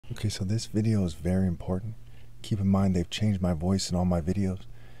Okay, so this video is very important. Keep in mind they've changed my voice in all my videos.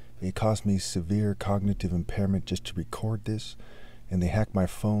 It caused me severe cognitive impairment just to record this, and they hacked my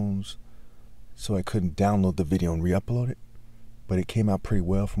phones so I couldn't download the video and re-upload it. But it came out pretty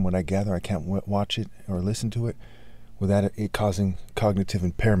well from what I gather. I can't watch it or listen to it without it causing cognitive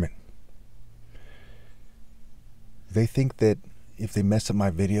impairment. They think that if they mess up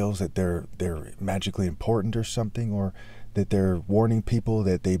my videos that they're magically important or something, or that they're warning people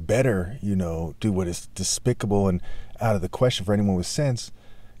that they better, do what is despicable and out of the question for anyone with sense,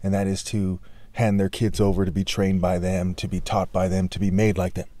 and that is to hand their kids over to be trained by them, to be taught by them, to be made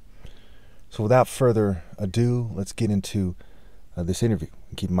like them. So without further ado, let's get into this interview.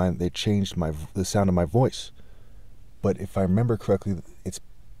 And keep in mind they changed the sound of my voice, but if I remember correctly, it's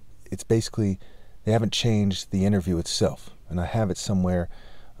basically they haven't changed the interview itself, and I have it somewhere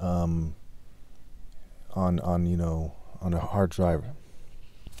on a hard drive. With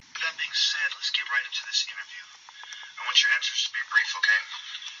that being said, let's get right into this interview. I want your answers to be brief, okay?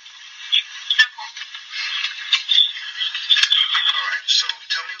 Alright, so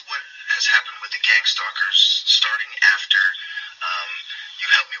tell me what has happened with the Gangstalkers starting after you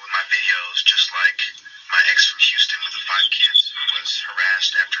helped me with my videos, just like my ex from Houston with the 5 kids who was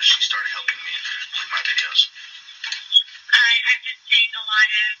harassed after she started helping me with my videos. I've been seeing a lot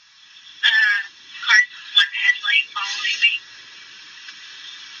of cars with one headlight following me.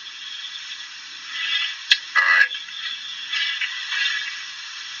 Alright.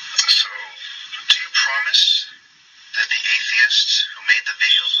 So, do you promise that the atheists who made the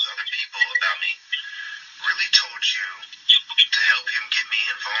videos with other people about me really told you to help him get me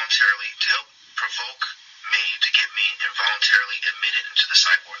involuntarily, to help provoke me to get me involuntarily admitted into the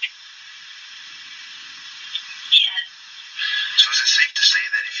psych ward? Yes. So is it safe to say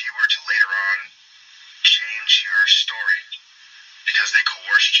that if you were to later on change your story because they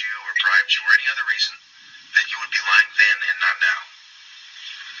coerced you or bribed you or any other reason, that you would be lying then and not now?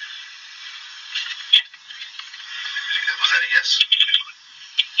 Yes. Was that a yes? Yes.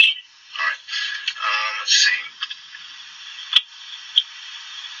 Alright. Let's see.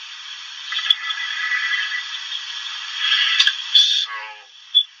 So,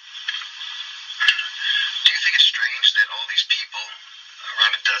 do you think it's strange that all these people,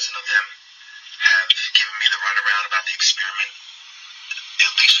 around a dozen of them, have given me the runaround about the experiment?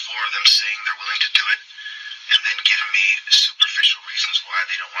 At least 4 of them saying they're willing to do it, and then giving me superficial reasons why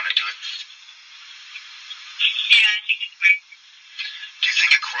they don't want to do it? Yeah, I think it's great. Do you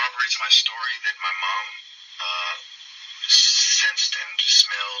think it corroborates my story that my mom sensed and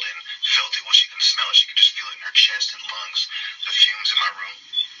smelled and felt it? Well, she couldn't smell it. She could just feel it in her chest and lungs, the fumes in my room.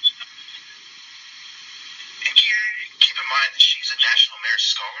 And keep in mind that she's a National Merit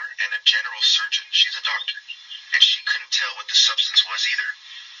Scholar and a general surgeon. She's a doctor. And she couldn't tell what the substance was either.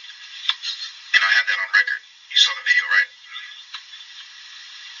 And I have that on record. You saw the video, right?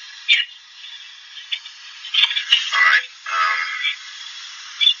 Yes. Alright,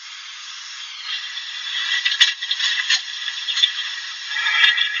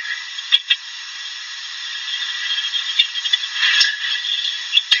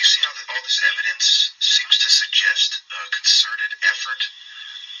 do you see how all this evidence seems to suggest a concerted effort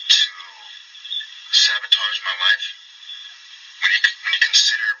to sabotage my life? When you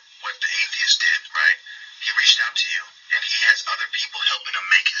consider what the atheist did, right? He reached out to you, and he has other people helping him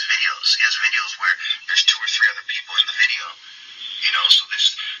make his videos. He has videos where there's 2 or 3 other people in the video. So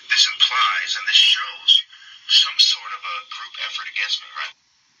this implies and this shows some sort of a group effort against me, right?